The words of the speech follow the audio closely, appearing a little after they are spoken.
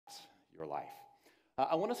your life.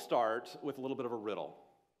 I want to start with a little bit of a riddle.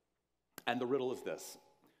 And the riddle is this: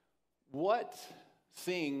 what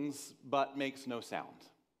sings but makes no sound?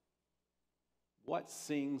 What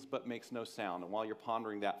sings but makes no sound? And while you're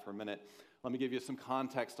pondering that for a minute, let me give you some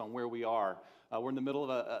context on where we are. We're in the middle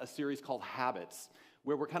of a series called Habits,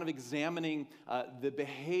 where we're kind of examining the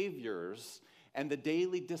behaviors and the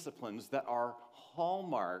daily disciplines that are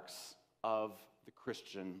hallmarks of the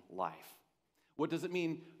Christian life. What does it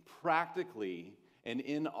mean practically and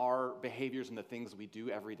in our behaviors and the things we do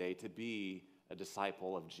every day to be a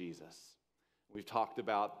disciple of Jesus? We've talked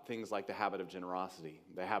about things like the habit of generosity,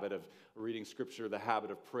 the habit of reading scripture, the habit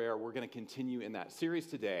of prayer. We're going to continue in that series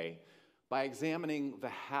today by examining the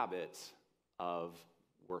habit of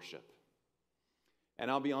worship. And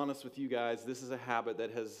I'll be honest with you guys, this is a habit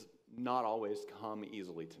that has not always come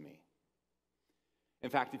easily to me. In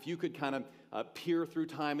fact, if you could kind of peer through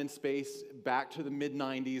time and space back to the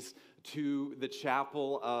mid-90s to the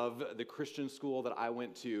chapel of the Christian school that I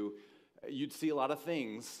went to, you'd see a lot of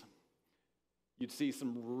things. You'd see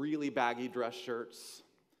some really baggy dress shirts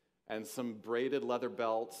and some braided leather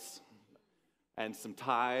belts and some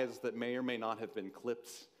ties that may or may not have been clipped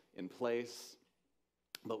in place.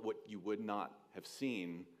 But what you would not have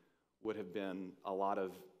seen would have been a lot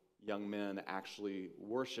of young men actually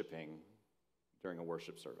worshiping during a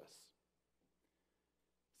worship service.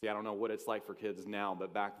 See, I don't know what it's like for kids now,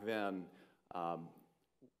 but back then,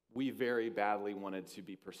 we very badly wanted to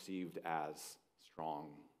be perceived as strong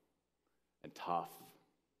and tough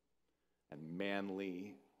and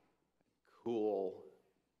manly, cool.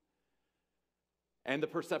 And the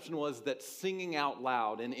perception was that singing out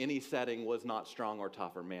loud in any setting was not strong or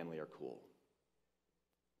tough or manly or cool.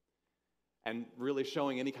 And really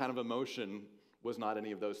showing any kind of emotion was not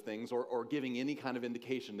any of those things, or giving any kind of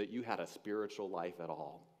indication that you had a spiritual life at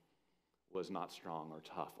all was not strong or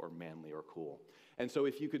tough or manly or cool. And so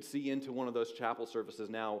if you could see into one of those chapel services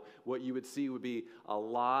now, what you would see would be a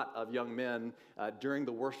lot of young men during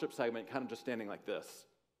the worship segment kind of just standing like this.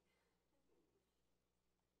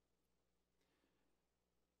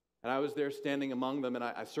 And I was there standing among them, and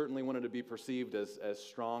I certainly wanted to be perceived as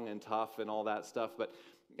strong and tough and all that stuff, but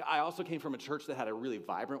I also came from a church that had a really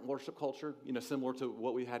vibrant worship culture, similar to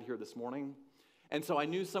what we had here this morning. And so I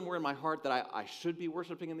knew somewhere in my heart that I should be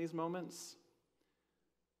worshiping in these moments.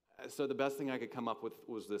 So the best thing I could come up with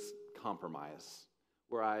was this compromise,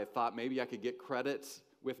 where I thought maybe I could get credit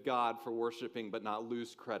with God for worshiping, but not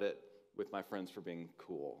lose credit with my friends for being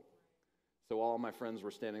cool. So all my friends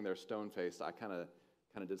were standing there stone-faced. I kind of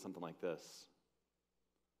did something like this.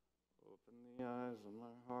 Open the eyes of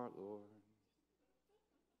my heart, Lord.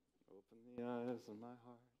 Open the eyes of my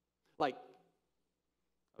heart. Like,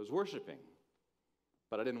 I was worshiping,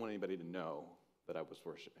 but I didn't want anybody to know that I was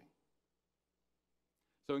worshiping.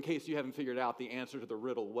 So in case you haven't figured out the answer to the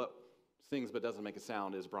riddle, what sings but doesn't make a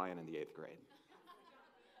sound, is Brian in the 8th grade.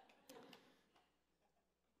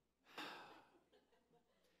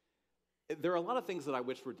 There are a lot of things that I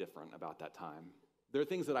wish were different about that time. There are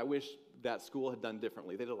things that I wish that school had done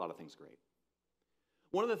differently. They did a lot of things great.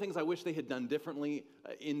 One of the things I wish they had done differently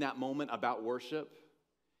in that moment about worship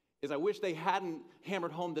is I wish they hadn't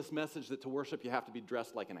hammered home this message that to worship you have to be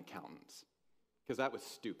dressed like an accountant, because that was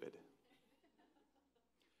stupid.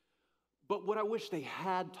 But what I wish they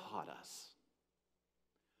had taught us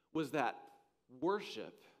was that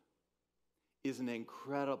worship is an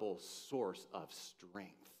incredible source of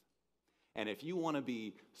strength. And if you want to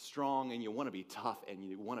be strong and you want to be tough and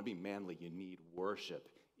you want to be manly, you need worship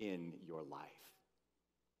in your life.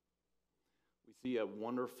 We see a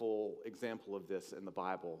wonderful example of this in the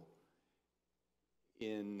Bible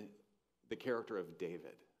in the character of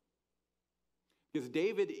David. Because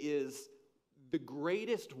David is the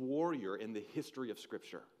greatest warrior in the history of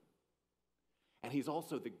Scripture. And he's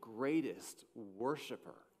also the greatest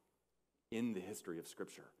worshiper in the history of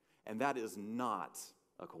Scripture. And that is not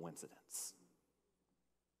a coincidence.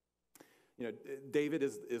 David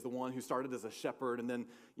is the one who started as a shepherd and then,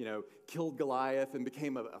 killed Goliath and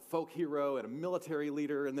became a folk hero and a military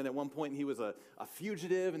leader. And then at one point he was a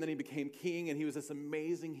fugitive, and then he became king, and he was this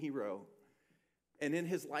amazing hero. And in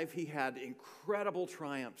his life he had incredible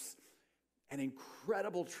triumphs and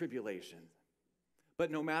incredible tribulation.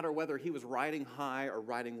 But no matter whether he was riding high or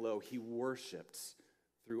riding low, he worshiped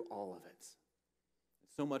through all of it.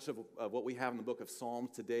 So much of what we have in the book of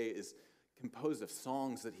Psalms today is composed of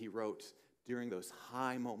songs that he wrote during those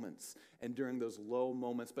high moments and during those low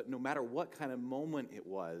moments. But no matter what kind of moment it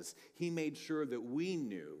was, he made sure that we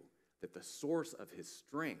knew that the source of his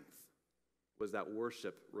strength was that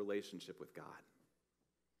worship relationship with God.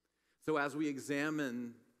 So as we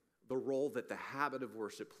examine the role that the habit of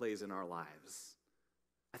worship plays in our lives,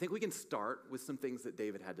 I think we can start with some things that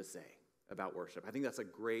David had to say about worship. I think that's a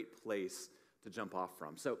great place to jump off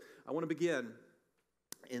from. So I want to begin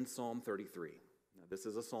in Psalm 33. Now, this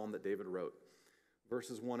is a psalm that David wrote.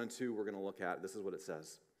 Verses 1 and 2 we're going to look at. This is what it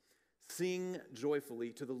says. Sing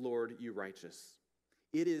joyfully to the Lord, you righteous.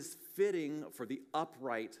 It is fitting for the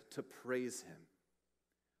upright to praise him.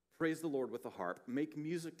 Praise the Lord with the harp. Make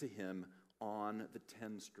music to him on the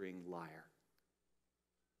 10-string lyre.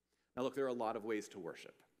 Now look, there are a lot of ways to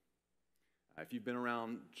worship. If you've been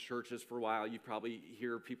around churches for a while, you probably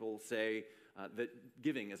hear people say that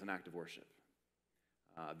giving is an act of worship,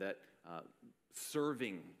 that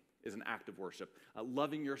serving is an act of worship,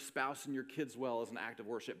 loving your spouse and your kids well is an act of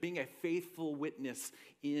worship, being a faithful witness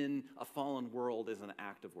in a fallen world is an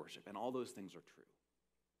act of worship, and all those things are true.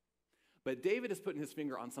 But David is putting his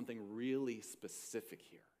finger on something really specific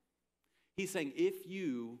here. He's saying if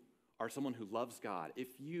you are someone who loves God, if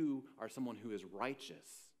you are someone who is righteous,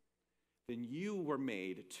 then you were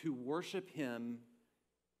made to worship him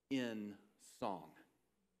in song.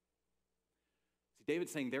 See,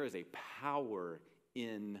 David's saying there is a power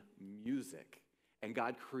in music, and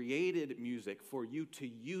God created music for you to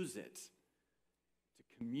use it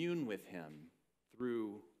to commune with him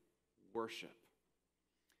through worship.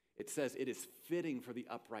 It says it is fitting for the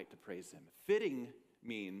upright to praise him. Fitting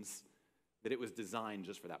means that it was designed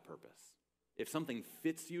just for that purpose. If something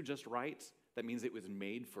fits you just right, that means it was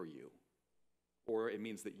made for you, or it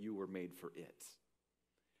means that you were made for it.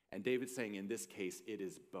 And David's saying in this case, it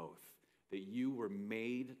is both. That you were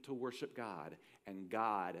made to worship God, and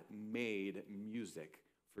God made music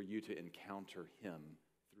for you to encounter him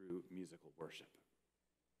through musical worship.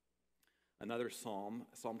 Another psalm,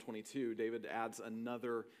 Psalm 22, David adds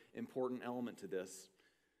another important element to this.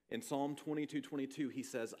 In Psalm 22:22, he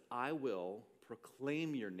says, I will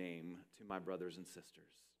proclaim your name to my brothers and sisters.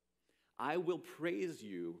 I will praise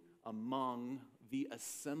you among the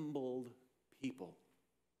assembled people.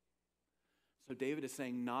 So David is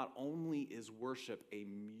saying not only is worship a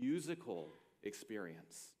musical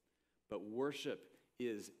experience, but worship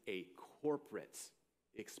is a corporate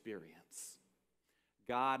experience.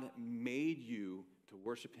 God made you to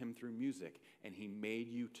worship him through music, and he made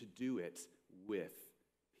you to do it with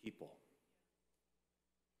people.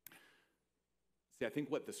 See, I think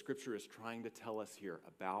what the scripture is trying to tell us here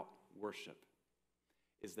about worship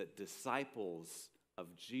is that disciples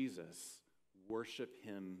of Jesus worship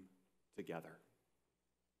him together.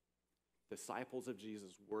 Disciples of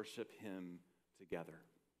Jesus worship him together.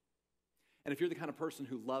 And if you're the kind of person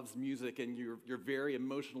who loves music and you're very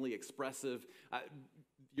emotionally expressive,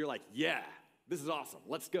 you're like, yeah, this is awesome.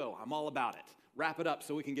 Let's go. I'm all about it. Wrap it up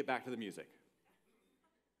so we can get back to the music.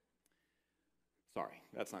 Sorry,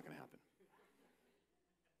 that's not going to happen.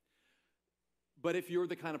 But if you're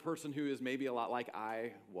the kind of person who is maybe a lot like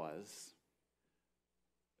I was,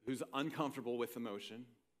 who's uncomfortable with emotion,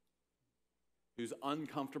 who's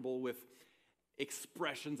uncomfortable with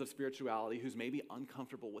expressions of spirituality, who's maybe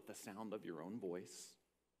uncomfortable with the sound of your own voice,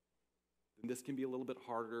 then this can be a little bit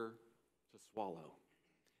harder to swallow.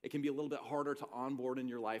 It can be a little bit harder to onboard in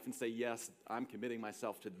your life and say, yes, I'm committing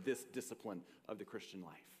myself to this discipline of the Christian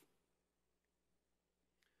life.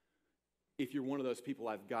 If you're one of those people,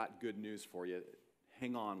 I've got good news for you.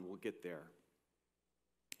 Hang on, we'll get there.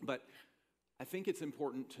 But I think it's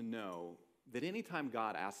important to know that anytime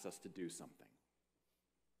God asks us to do something,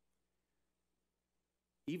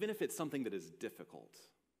 even if it's something that is difficult,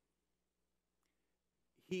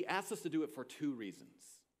 he asks us to do it for two reasons.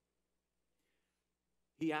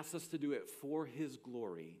 He asks us to do it for his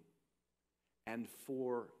glory and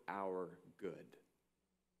for our good.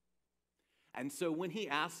 And so when he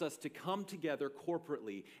asks us to come together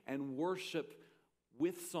corporately and worship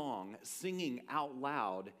with song, singing out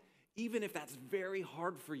loud, even if that's very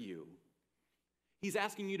hard for you, he's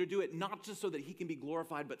asking you to do it not just so that he can be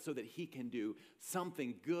glorified, but so that he can do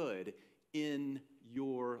something good in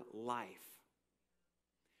your life.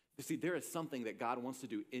 You see, there is something that God wants to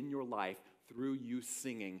do in your life through you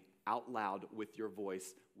singing out loud with your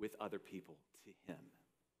voice with other people to him.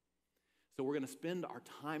 So we're going to spend our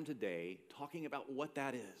time today talking about what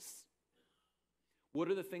that is. What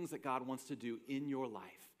are the things that God wants to do in your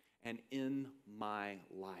life and in my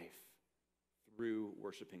life through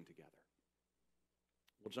worshiping together?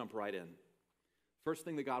 We'll jump right in. First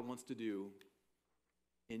thing that God wants to do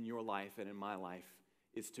in your life and in my life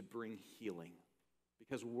is to bring healing,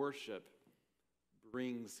 because worship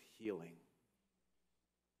brings healing.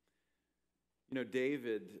 You know,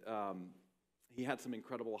 David, he had some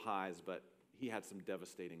incredible highs, but he had some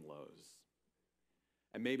devastating lows.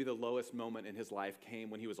 And maybe the lowest moment in his life came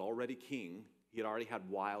when he was already king. He had already had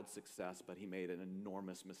wild success, but he made an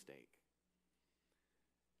enormous mistake.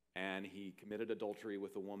 And he committed adultery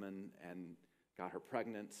with a woman and got her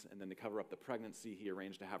pregnant. And then to cover up the pregnancy, he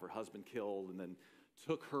arranged to have her husband killed and then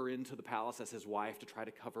took her into the palace as his wife to try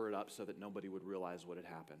to cover it up so that nobody would realize what had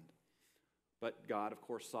happened. But God, of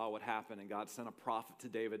course, saw what happened, and God sent a prophet to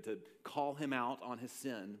David to call him out on his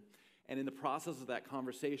sin. And in the process of that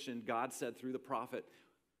conversation, God said through the prophet,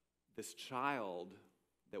 this child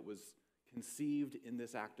that was conceived in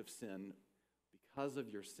this act of sin, because of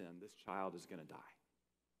your sin, this child is going to die.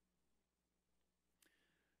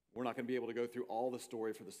 We're not going to be able to go through all the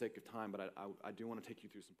story for the sake of time, but I do want to take you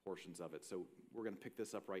through some portions of it. So we're going to pick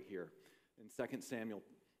this up right here in 2 Samuel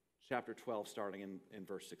chapter 12, starting in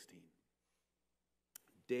verse 16.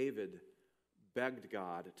 David begged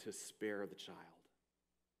God to spare the child.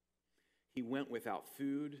 He went without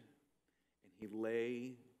food, and he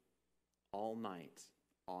lay all night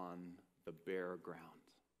on the bare ground.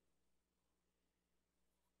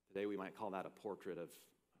 Today we might call that a portrait of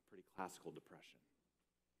a pretty classical depression.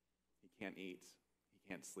 He can't eat, he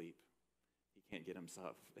can't sleep, he can't get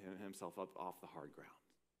himself up off the hard ground.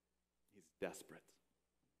 He's desperate.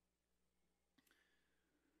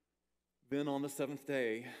 Then on the seventh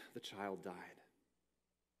day, the child died.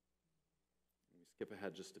 Let me skip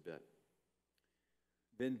ahead just a bit.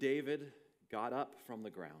 Then David got up from the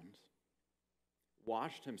ground,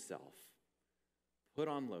 washed himself, put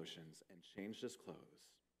on lotions, and changed his clothes.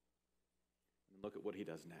 And look at what he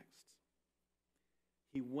does next.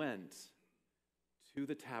 He went to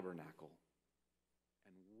the tabernacle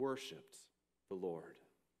and worshiped the Lord.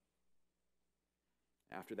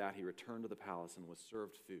 After that, he returned to the palace and was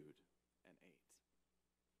served food and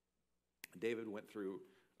ate. David went through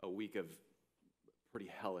a week of pretty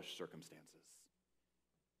hellish circumstances.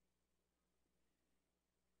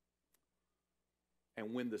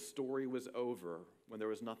 And when the story was over, when there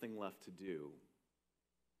was nothing left to do,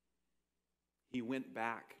 he went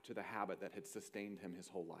back to the habit that had sustained him his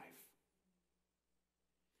whole life.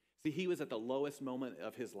 See, he was at the lowest moment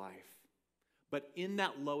of his life. But in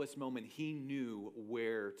that lowest moment, he knew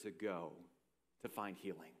where to go to find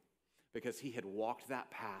healing, because he had walked that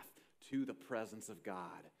path to the presence of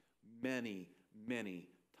God many, many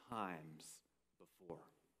times before.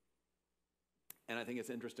 And I think it's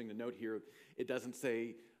interesting to note here, it doesn't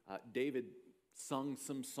say David sung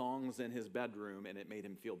some songs in his bedroom and it made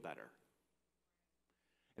him feel better.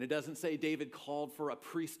 And it doesn't say David called for a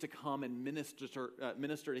priest to come and minister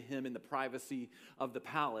to him in the privacy of the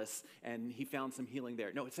palace and he found some healing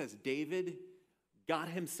there. No, it says David got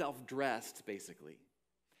himself dressed, basically,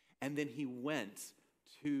 and then he went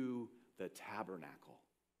to the tabernacle.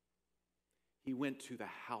 He went to the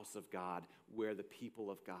house of God where the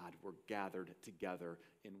people of God were gathered together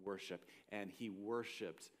in worship, and he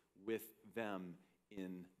worshiped with them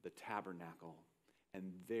in the tabernacle,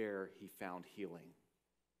 and there he found healing.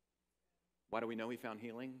 Why do we know he found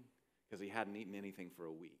healing? Because he hadn't eaten anything for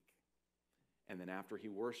a week. And then after he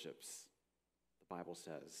worships, the Bible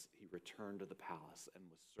says he returned to the palace and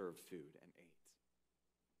was served food and ate.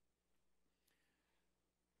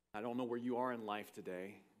 I don't know where you are in life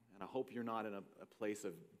today, and I hope you're not in a place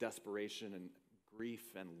of desperation and grief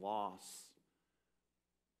and loss.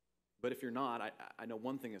 But if you're not, I know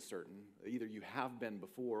one thing is certain. Either you have been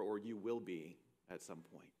before or you will be at some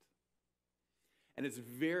point. And it's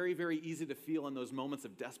very, very easy to feel in those moments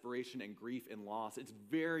of desperation and grief and loss. It's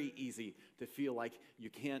very easy to feel like you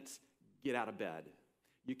can't get out of bed.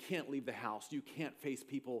 You can't leave the house. You can't face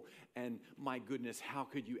people. And my goodness, how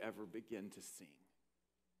could you ever begin to sing?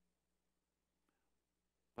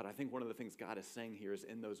 But I think one of the things God is saying here is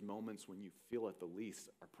in those moments when you feel it the least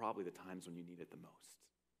are probably the times when you need it the most.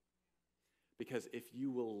 Because if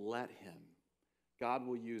you will let him, God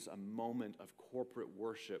will use a moment of corporate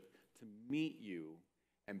worship to meet you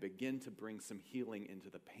and begin to bring some healing into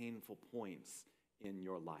the painful points in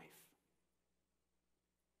your life.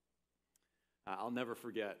 I'll never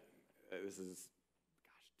forget, this is,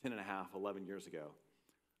 10 and a half, 11 years ago.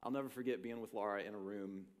 I'll never forget being with Laura in a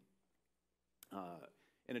room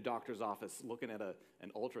in a doctor's office looking at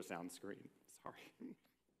an ultrasound screen. Sorry.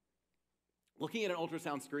 Looking at an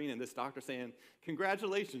ultrasound screen and this doctor saying,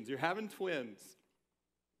 "Congratulations, you're having twins."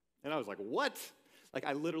 And I was like, "What?" Like,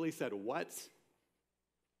 I literally said, "What?"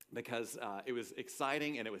 Because it was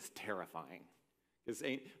exciting and it was terrifying. Because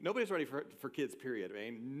nobody's ready for kids, period.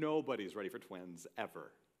 Nobody's ready for twins,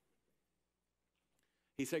 ever.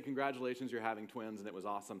 He said, "Congratulations, you're having twins," and it was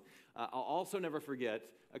awesome. I'll also never forget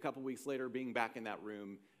a couple weeks later being back in that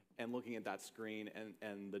room and looking at that screen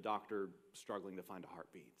and the doctor struggling to find a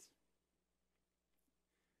heartbeat.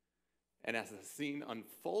 And as the scene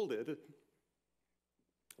unfolded,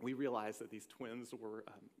 we realized that these twins were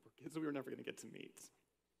kids we were never going to get to meet.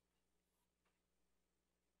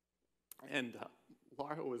 And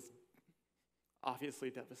Laura was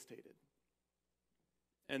obviously devastated.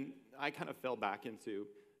 And I kind of fell back into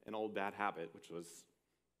an old bad habit, which was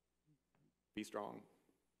be strong,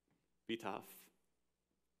 be tough,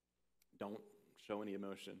 don't show any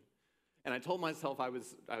emotion. And I told myself I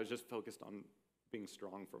was just focused on being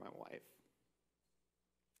strong for my wife.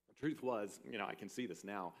 The truth was, I can see this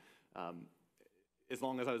now. As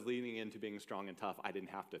long as I was leaning into being strong and tough, I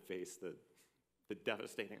didn't have to face the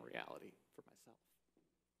devastating reality for myself.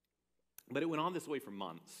 But it went on this way for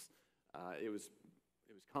months. It was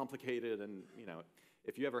complicated, and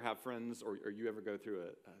if you ever have friends or you ever go through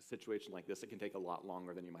a situation like this, it can take a lot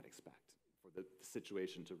longer than you might expect for the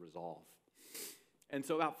situation to resolve. And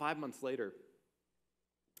so about 5 months later,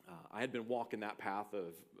 I had been walking that path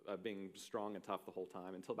of being strong and tough the whole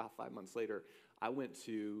time until about 5 months later, I went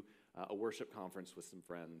to a worship conference with some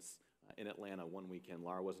friends in Atlanta one weekend.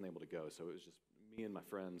 Laura wasn't able to go, so it was just me and my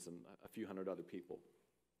friends and a few hundred other people.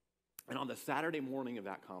 And on the Saturday morning of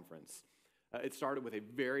that conference, it started with a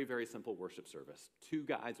very, very simple worship service. 2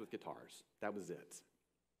 guys with guitars. That was it.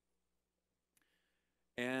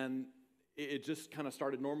 And it just kind of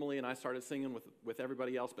started normally, and I started singing with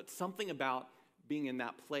everybody else. But something about being in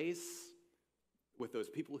that place with those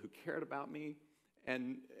people who cared about me,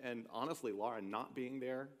 and honestly, Laura not being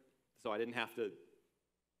there, so I didn't have to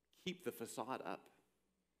keep the facade up.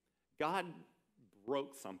 God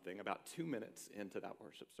broke something about 2 minutes into that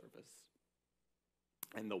worship service.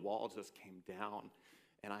 And the wall just came down,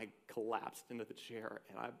 and I collapsed into the chair,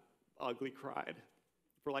 and I ugly cried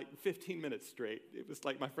for like 15 minutes straight. It was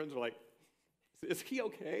like my friends were like, "Is he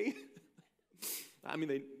okay?" I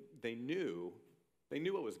mean, they knew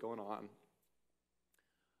what was going on.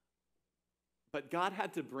 But God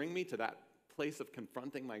had to bring me to that place of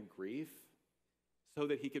confronting my grief so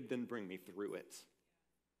that he could then bring me through it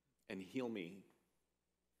and heal me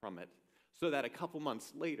from it. So that a couple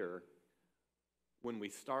months later, when we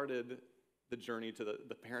started the journey to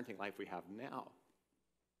the parenting life we have now,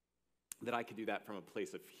 that I could do that from a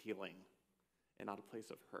place of healing and not a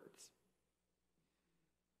place of hurt.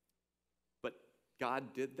 But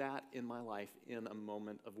God did that in my life in a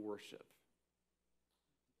moment of worship,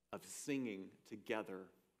 of singing together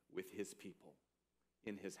with his people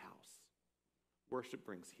in his house. Worship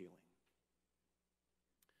brings healing.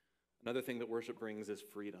 Another thing that worship brings is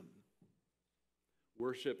freedom.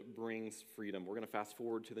 Worship brings freedom. We're going to fast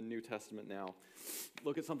forward to the New Testament now.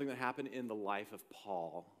 Look at something that happened in the life of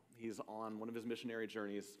Paul. He's on one of his missionary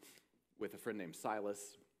journeys with a friend named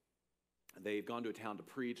Silas. They've gone to a town to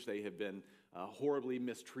preach. They have been horribly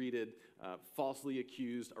mistreated, falsely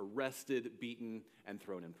accused, arrested, beaten, and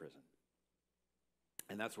thrown in prison.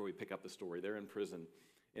 And that's where we pick up the story. They're in prison.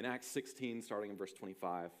 In Acts 16, starting in verse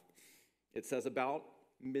 25, it says, "About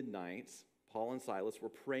midnight, Paul and Silas were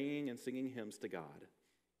praying and singing hymns to God,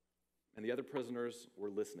 and the other prisoners were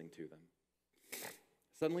listening to them.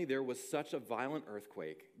 Suddenly there was such a violent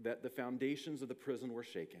earthquake that the foundations of the prison were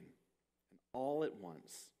shaken, and all at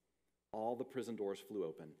once, all the prison doors flew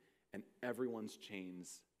open, and everyone's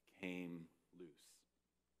chains came loose."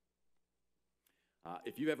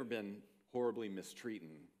 If you've ever been horribly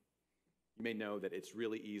mistreated, you may know that it's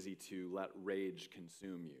really easy to let rage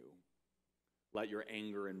consume you. Let your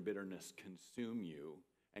anger and bitterness consume you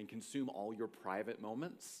and consume all your private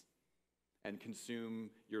moments and consume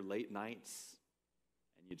your late nights,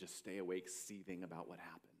 and you just stay awake seething about what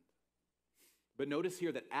happened. But notice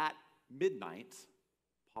here that at midnight,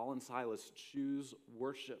 Paul and Silas choose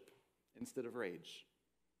worship instead of rage,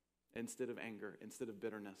 instead of anger, instead of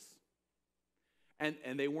bitterness.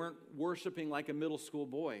 And they weren't worshiping like a middle school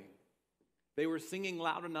boy. They were singing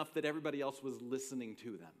loud enough that everybody else was listening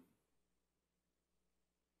to them.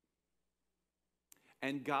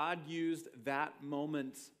 And God used that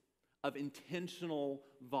moment of intentional,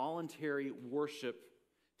 voluntary worship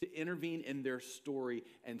to intervene in their story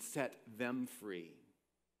and set them free.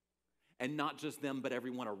 And not just them, but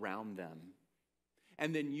everyone around them.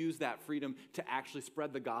 And then use that freedom to actually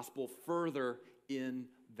spread the gospel further in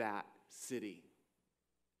that city.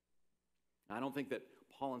 I don't think that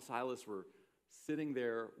Paul and Silas were sitting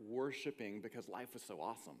there worshiping because life was so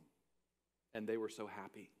awesome and they were so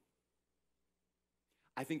happy.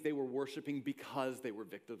 I think they were worshiping because they were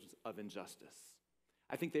victims of injustice.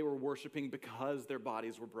 I think they were worshiping because their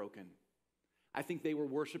bodies were broken. I think they were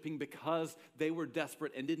worshiping because they were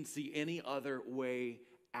desperate and didn't see any other way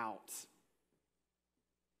out.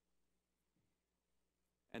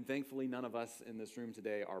 And thankfully, none of us in this room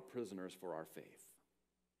today are prisoners for our faith.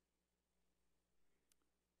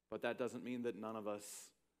 But that doesn't mean that none of us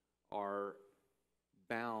are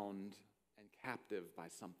bound and captive by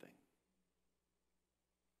something.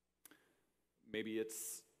 Maybe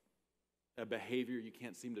it's a behavior you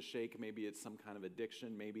can't seem to shake. Maybe it's some kind of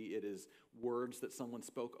addiction. Maybe it is words that someone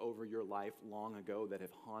spoke over your life long ago that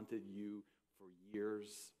have haunted you for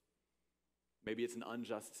years. Maybe it's an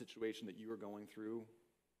unjust situation that you are going through.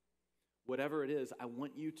 Whatever it is, I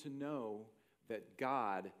want you to know that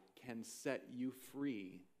God can set you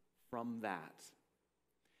free from that.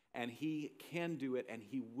 And He can do it, and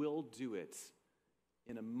He will do it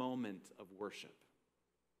in a moment of worship.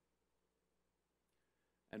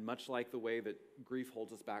 And much like the way that grief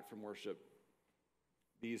holds us back from worship,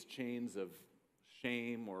 these chains of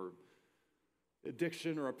shame or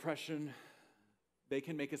addiction or oppression, they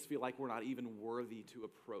can make us feel like we're not even worthy to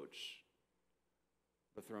approach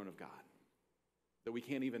the throne of God. That we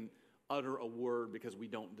can't even utter a word because we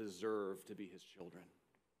don't deserve to be His children.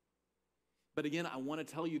 But again, I want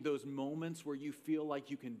to tell you, those moments where you feel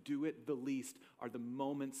like you can do it the least are the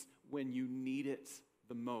moments when you need it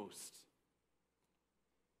the most.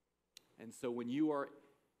 And so when you are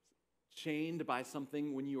chained by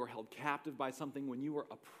something, when you are held captive by something, when you are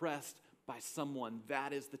oppressed by someone,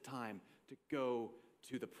 that is the time to go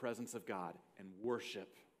to the presence of God and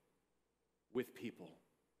worship with people.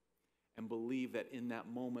 And believe that in that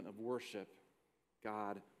moment of worship,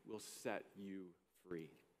 God will set you free.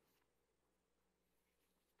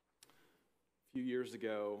 A few years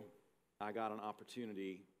ago, I got an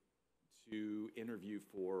opportunity to interview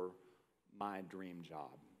for my dream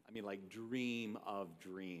job. I mean, like dream of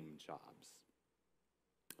dream jobs.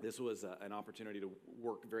 This was an opportunity to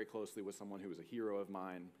work very closely with someone who was a hero of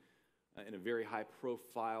mine in a very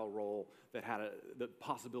high-profile role that had the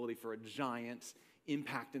possibility for a giant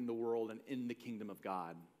impact in the world and in the kingdom of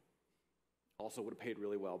God. Also would have paid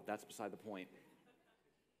really well, but that's beside the point.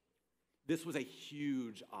 This was a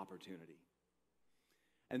huge opportunity.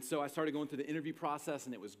 And so I started going through the interview process,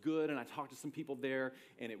 and it was good, and I talked to some people there,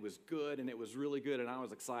 and it was good, and it was really good, and I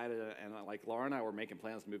was excited, and like Laura and I were making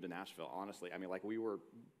plans to move to Nashville, honestly. I mean, like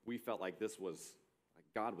we felt like this was, like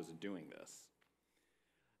God was doing this.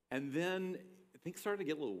 And then things started to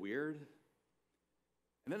get a little weird,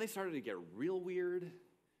 and then they started to get real weird,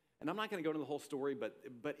 and I'm not going to go into the whole story, but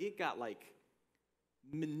it got like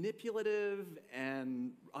manipulative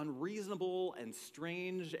and unreasonable and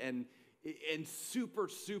strange and super,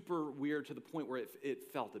 super weird to the point where it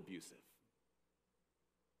felt abusive.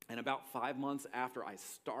 And about 5 months after I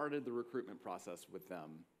started the recruitment process with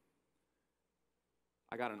them,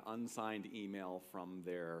 I got an unsigned email from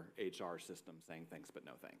their HR system saying thanks, but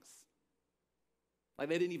no thanks. Like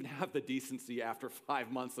they didn't even have the decency after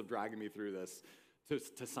 5 months of dragging me through this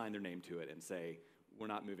to sign their name to it and say, we're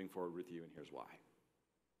not moving forward with you and here's why.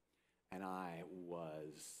 And I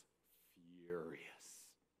was furious.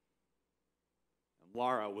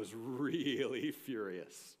 Laura was really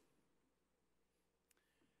furious.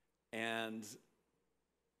 And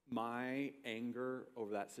my anger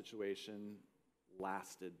over that situation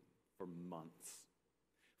lasted for months.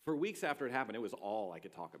 For weeks after it happened, it was all I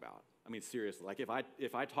could talk about. I mean, seriously, like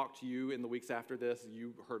if I talked to you in the weeks after this,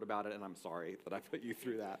 you heard about it, and I'm sorry that I put you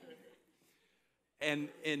through that. And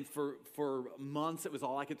for months, it was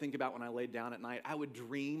all I could think about when I laid down at night. I would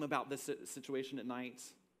dream about this situation at night.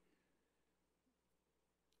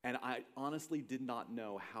 And I honestly did not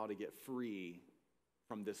know how to get free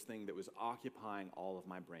from this thing that was occupying all of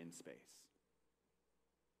my brain space.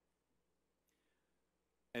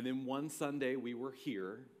 And then one Sunday, we were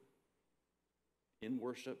here in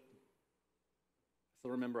worship. I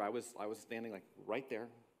still remember I was standing like right there,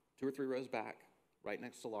 2 or 3 rows back, right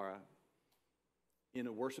next to Laura, in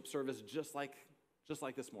a worship service just like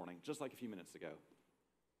this morning, just like a few minutes ago.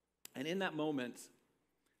 And in that moment,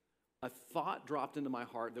 a thought dropped into my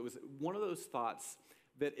heart that was one of those thoughts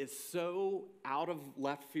that is so out of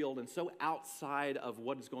left field and so outside of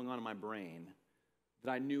what is going on in my brain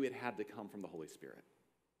that I knew it had to come from the Holy Spirit.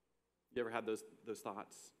 You ever had those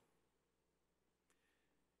thoughts?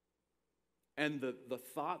 And the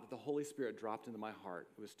thought that the Holy Spirit dropped into my heart,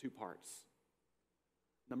 it was 2 parts.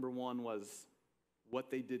 Number 1 was, what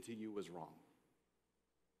they did to you was wrong.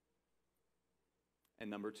 And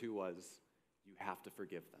number 2 was, you have to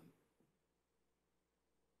forgive them.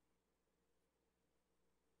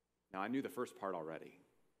 Now, I knew the first part already.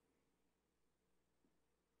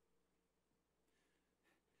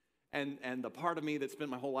 And the part of me that spent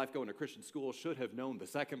my whole life going to Christian school should have known the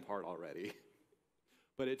second part already.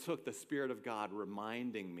 But it took the Spirit of God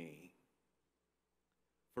reminding me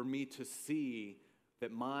for me to see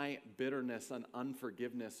that my bitterness and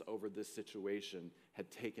unforgiveness over this situation had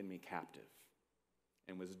taken me captive.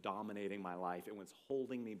 and was dominating my life and was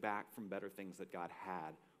holding me back from better things that God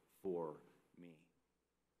had for me.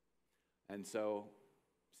 And so,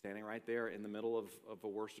 standing right there in the middle of a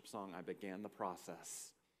worship song, I began the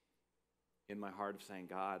process in my heart of saying,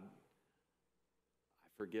 God, I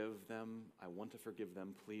forgive them. I want to forgive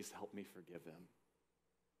them. Please help me forgive them.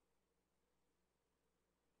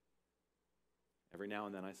 Every now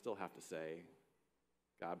and then I still have to say,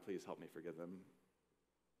 God, please help me forgive them.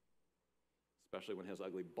 Especially when his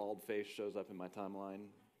ugly bald face shows up in my timeline.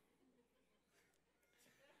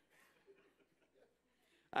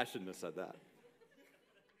 I shouldn't have said that.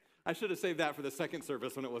 I should have saved that for the second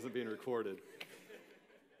service when it wasn't being recorded.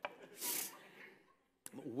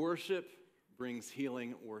 Worship brings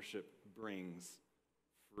healing. Worship brings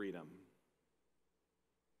freedom.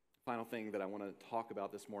 Final thing that I want to talk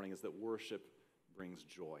about this morning is that worship brings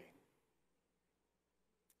joy.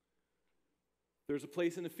 There's a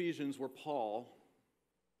place in Ephesians where Paul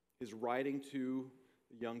is writing to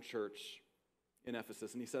the young church in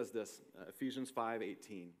Ephesus, and he says this, Ephesians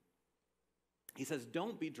 5:18. He says,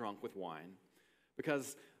 don't be drunk with wine,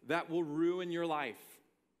 because that will ruin your life.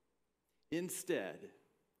 Instead,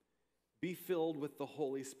 be filled with the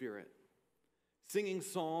Holy Spirit, singing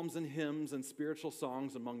psalms and hymns and spiritual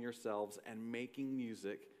songs among yourselves, and making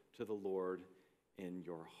music to the Lord in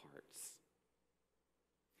your hearts.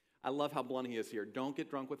 I love how blunt he is here. Don't get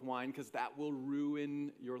drunk with wine, because that will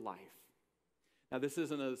ruin your life. Now, this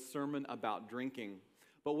isn't a sermon about drinking,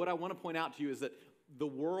 but what I want to point out to you is that the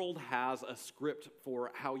world has a script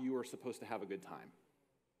for how you are supposed to have a good time.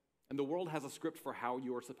 And the world has a script for how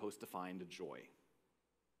you are supposed to find joy.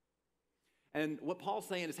 And what Paul's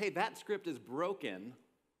saying is, hey, that script is broken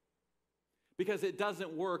because it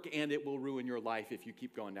doesn't work and it will ruin your life if you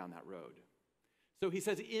keep going down that road. So he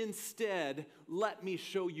says, instead, let me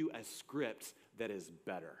show you a script that is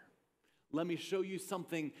better. Let me show you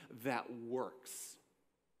something that works.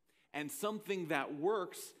 And something that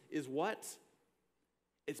works is what?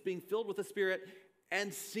 It's being filled with the Spirit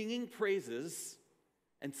and singing praises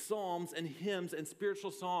and psalms and hymns and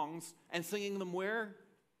spiritual songs and singing them where?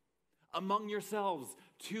 Among yourselves,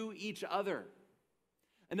 to each other.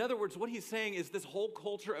 In other words, what he's saying is this whole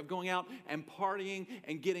culture of going out and partying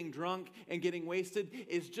and getting drunk and getting wasted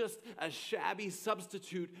is just a shabby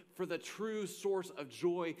substitute for the true source of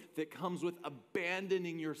joy that comes with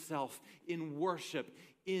abandoning yourself in worship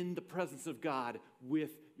in the presence of God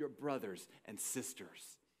with your brothers and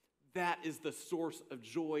sisters. That is the source of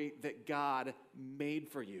joy that God made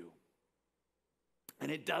for you. And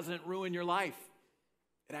it doesn't ruin your life.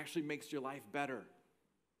 It actually makes your life better.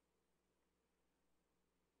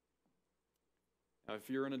 Now, if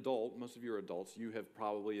you're an adult, most of you are adults, you have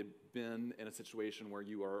probably been in a situation where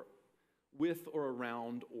you are with or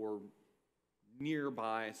around or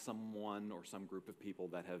nearby someone or some group of people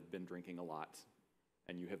that have been drinking a lot,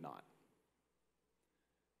 and you have not.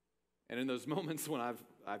 And in those moments when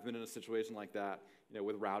I've been in a situation like that,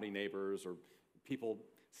 with rowdy neighbors or people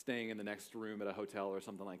staying in the next room at a hotel or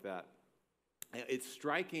something like that, it's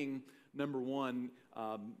striking, number one,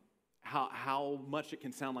 how much it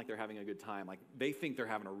can sound like they're having a good time. Like they think they're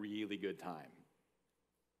having a really good time.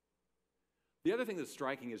 The other thing that's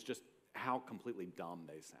striking is just how completely dumb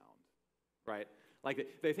they sound, right?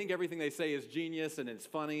 Like they think everything they say is genius and it's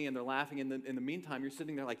funny and they're laughing. In the meantime, you're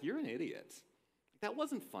sitting there like, you're an idiot. That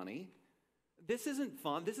wasn't funny. This isn't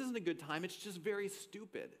fun. This isn't a good time. It's just very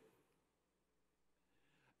stupid.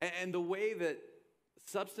 And the way that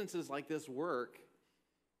substances like this work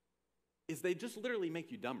is they just literally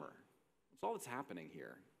make you dumber. That's all that's happening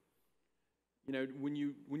here. When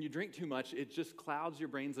you drink too much, it just clouds your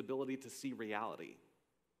brain's ability to see reality.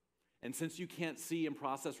 And since you can't see and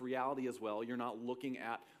process reality as well, you're not looking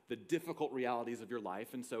at the difficult realities of your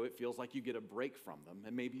life, and so it feels like you get a break from them,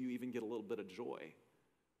 and maybe you even get a little bit of joy.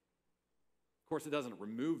 Of course, it doesn't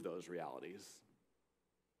remove those realities.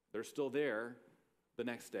 They're still there the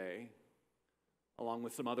next day, along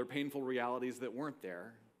with some other painful realities that weren't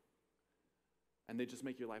there, and they just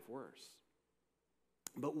make your life worse.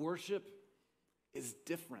 But worship is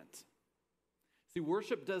different. See,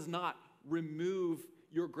 worship does not remove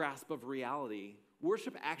your grasp of reality.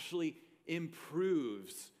 Worship actually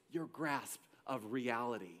improves your grasp of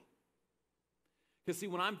reality. Because see,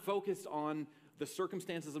 when I'm focused on the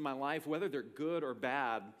circumstances of my life, whether they're good or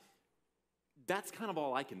bad, that's kind of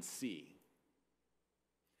all I can see.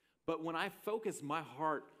 But when I focus my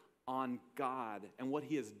heart on God and what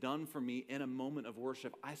He has done for me in a moment of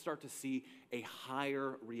worship, I start to see a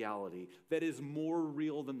higher reality that is more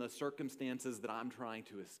real than the circumstances that I'm trying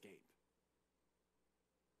to escape.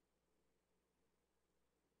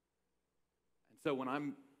 And so when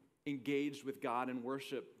I'm engaged with God in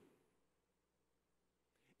worship,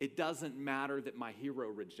 it doesn't matter that my hero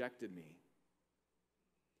rejected me,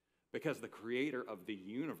 because the creator of the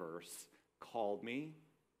universe called me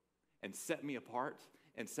and set me apart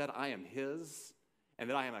and said I am his, and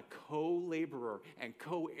that I am a co-laborer and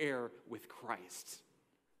co-heir with Christ.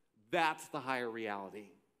 That's the higher reality.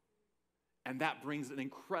 And that brings an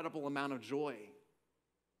incredible amount of joy.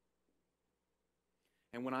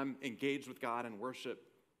 And when I'm engaged with God in worship,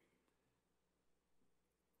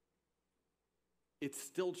 it's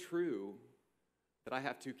still true that I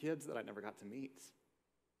have 2 kids that I never got to meet.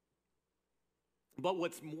 But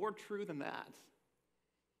what's more true than that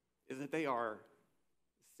is that they are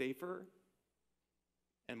safer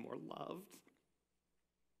and more loved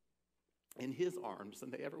in his arms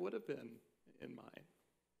than they ever would have been in mine.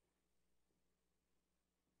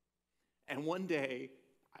 And one day,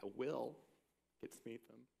 I will get to meet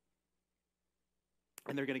them.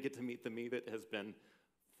 And they're going to get to meet the me that has been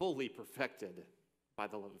fully perfected by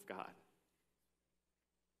the love of God.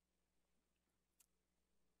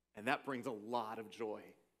 And that brings a lot of joy.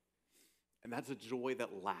 And that's a joy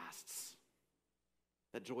that lasts.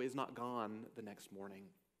 That joy is not gone the next morning,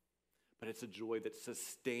 but it's a joy that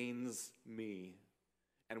sustains me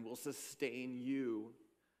and will sustain you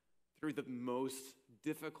through the most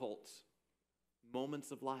difficult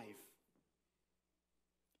moments of life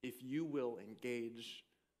if you will engage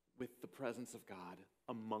with the presence of God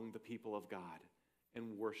among the people of God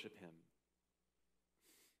and worship him.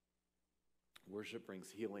 Worship brings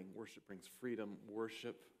healing. Worship brings freedom.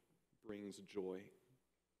 Worship brings joy.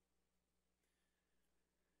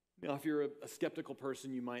 Now, if you're a skeptical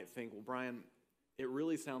person, you might think, well, Brian, it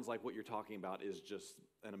really sounds like what you're talking about is just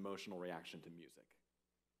an emotional reaction to music.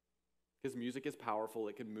 Because music is powerful.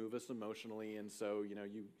 It can move us emotionally. And so,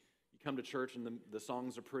 you come to church and the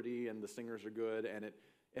songs are pretty and the singers are good and it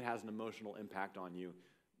has an emotional impact on you.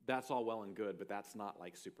 That's all well and good, but that's not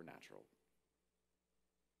like supernatural.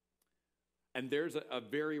 And there's a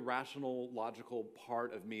very rational, logical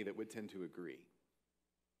part of me that would tend to agree.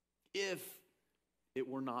 If it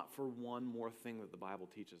were not for one more thing that the Bible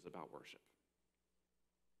teaches about worship.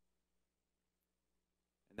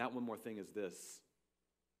 And that one more thing is this.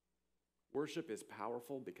 Worship is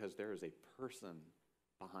powerful because there is a person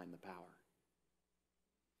behind the power.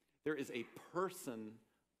 There is a person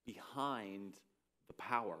behind the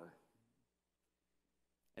power.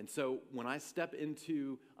 And so when I step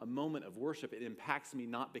into a moment of worship, it impacts me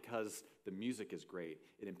not because the music is great.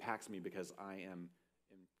 It impacts me because I am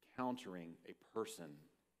encountering a person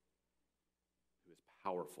who is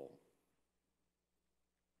powerful.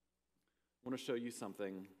 I want to show you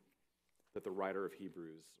something that the writer of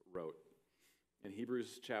Hebrews wrote. In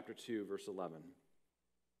Hebrews chapter 2, verse 11.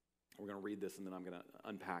 We're going to read this and then I'm going to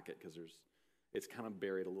unpack it because it's kind of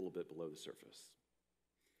buried a little bit below the surface.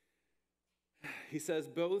 He says,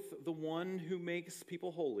 both the one who makes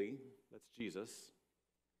people holy, that's Jesus,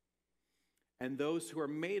 and those who are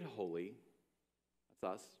made holy,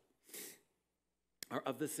 that's us, are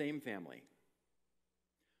of the same family.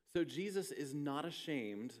 So Jesus is not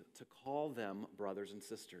ashamed to call them brothers and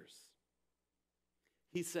sisters.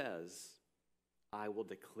 He says, I will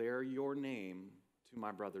declare your name to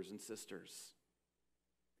my brothers and sisters.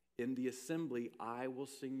 In the assembly, I will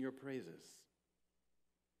sing your praises.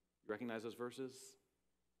 You recognize those verses?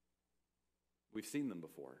 We've seen them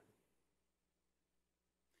before.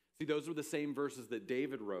 See, those were the same verses that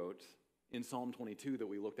David wrote in Psalm 22 that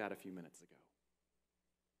we looked at a few minutes ago.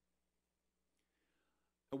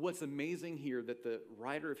 And what's amazing here that the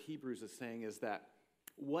writer of Hebrews is saying is that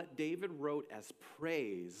what David wrote as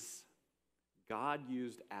praise, God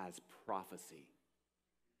used as prophecy.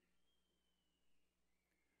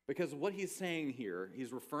 Because what he's saying here,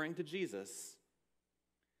 he's referring to Jesus.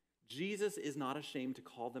 Jesus is not ashamed to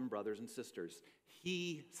call them brothers and sisters.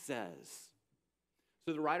 He says.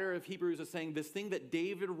 So the writer of Hebrews is saying this thing that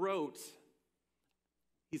David wrote,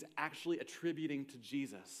 he's actually attributing to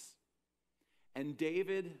Jesus. And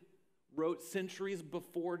David wrote centuries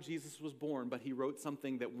before Jesus was born, but he wrote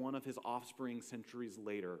something that one of his offspring centuries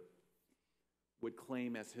later would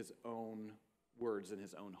claim as his own words in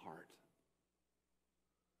his own heart.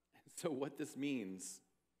 And so what this means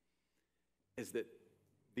is that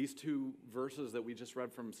these two verses that we just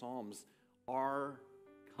read from Psalms are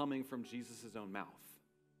coming from Jesus' own mouth.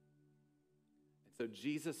 And so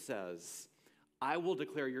Jesus says, I will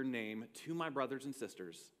declare your name to my brothers and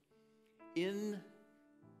sisters. In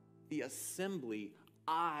the assembly,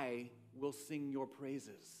 I will sing your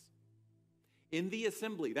praises. In the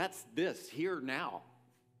assembly, that's this, here, now.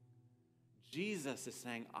 Jesus is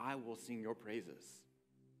saying, I will sing your praises.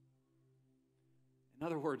 In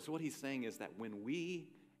other words, what he's saying is that when we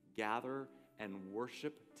gather and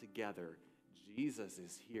worship together, Jesus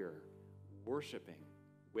is here worshiping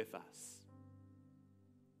with us.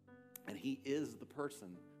 And he is the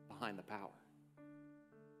person behind the power.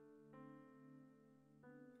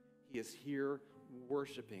 He is here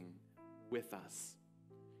worshiping with us.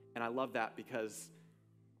 And I love that because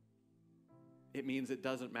it means it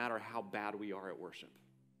doesn't matter how bad we are at worship.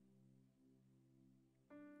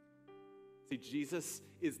 See, Jesus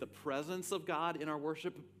is the presence of God in our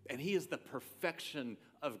worship, and he is the perfection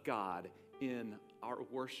of God in our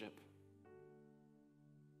worship.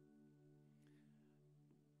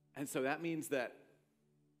 And so that means that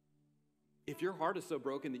if your heart is so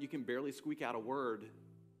broken that you can barely squeak out a word,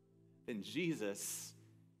 then Jesus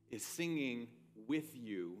is singing with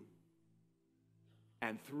you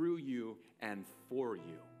and through you and for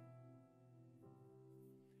you.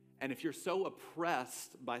 And if you're so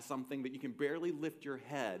oppressed by something that you can barely lift your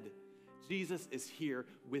head, Jesus is here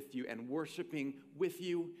with you and worshiping with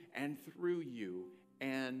you and through you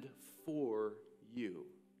and for you.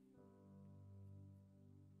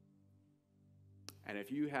 And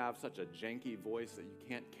if you have such a janky voice that you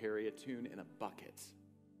can't carry a tune in a bucket,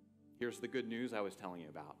 here's the good news I was telling you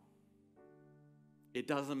about. It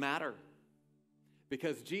doesn't matter,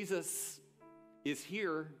 because Jesus is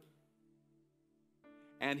here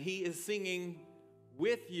and he is singing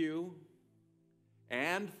with you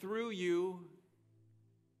and through you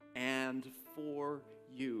and for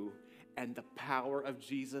you. And the power of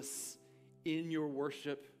Jesus in your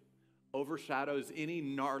worship overshadows any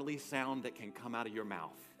gnarly sound that can come out of your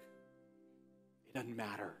mouth. It doesn't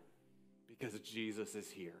matter, because Jesus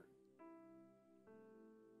is here.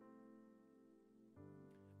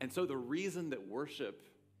 And so the reason that worship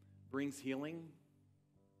brings healing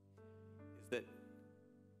is that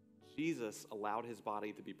Jesus allowed his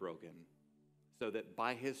body to be broken so that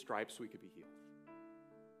by his stripes we could be healed.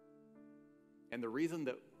 And the reason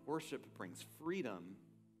that worship brings freedom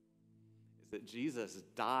is that Jesus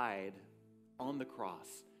died on the cross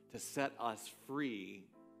to set us free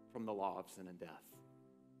from the law of sin and death.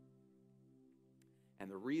 And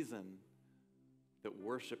the reason that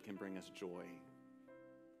worship can bring us joy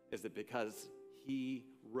is that because he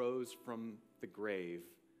rose from the grave,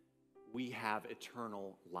 we have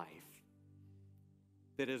eternal life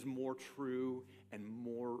that is more true and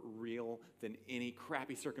more real than any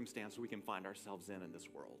crappy circumstance we can find ourselves in this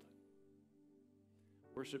world.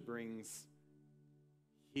 Worship brings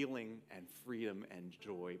healing and freedom and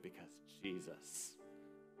joy because Jesus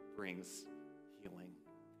brings healing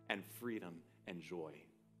and freedom and joy.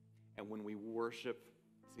 And when we worship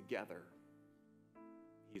together,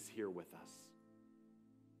 he's here with us.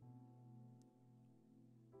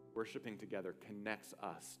 Worshiping together connects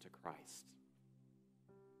us to Christ.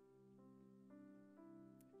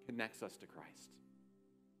 Connects us to Christ.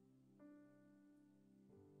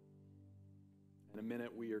 In a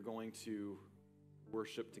minute, we are going to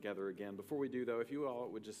worship together again. Before we do, though, if you all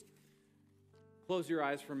would just close your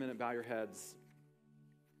eyes for a minute, bow your heads.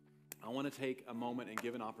 I want to take a moment and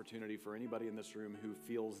give an opportunity for anybody in this room who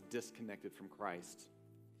feels disconnected from Christ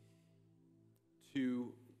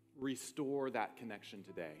to restore that connection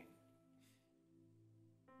today.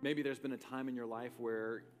 Maybe there's been a time in your life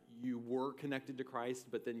where you were connected to Christ,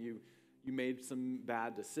 but then you made some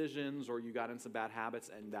bad decisions or you got in some bad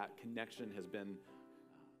habits and that connection has been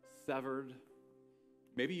severed.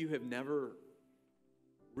 Maybe you have never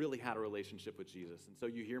really had a relationship with Jesus. And so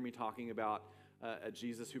you hear me talking about a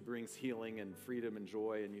Jesus who brings healing and freedom and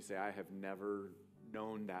joy, and you say, I have never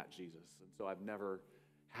known that Jesus. And so I've never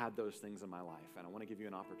had those things in my life. And I want to give you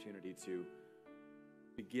an opportunity to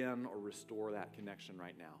begin or restore that connection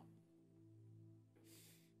right now.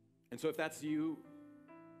 And so if that's you,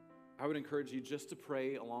 I would encourage you just to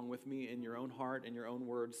pray along with me in your own heart, in your own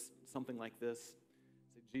words, something like this.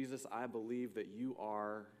 Say, Jesus, I believe that you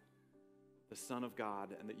are the Son of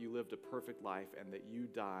God and that you lived a perfect life and that you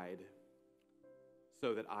died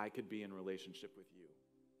so that I could be in relationship with you.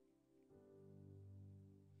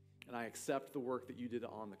 And I accept the work that you did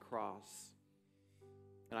on the cross.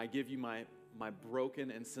 And I give you my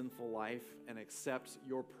broken and sinful life and accept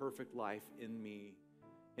your perfect life in me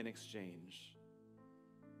in exchange.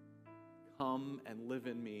 Come and live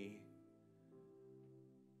in me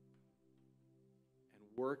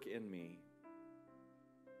and work in me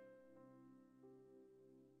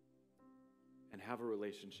and have a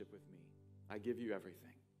relationship with me. I give you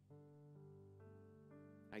everything.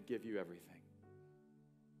 I give you everything.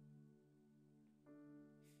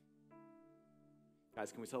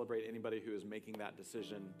 Guys, can we celebrate anybody who is making that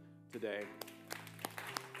decision today?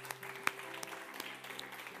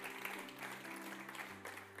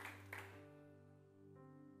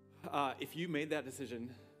 if you made that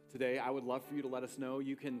decision today, I would love for you to let us know.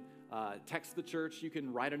 You can text the church. You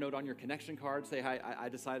can write a note on your connection card. Say, hi, I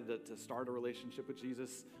decided to start a relationship with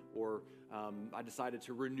Jesus, or I decided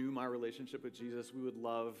to renew my relationship with Jesus. We would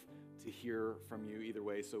love to hear from you either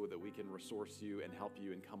way so that we can resource you and help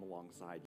you and come alongside you.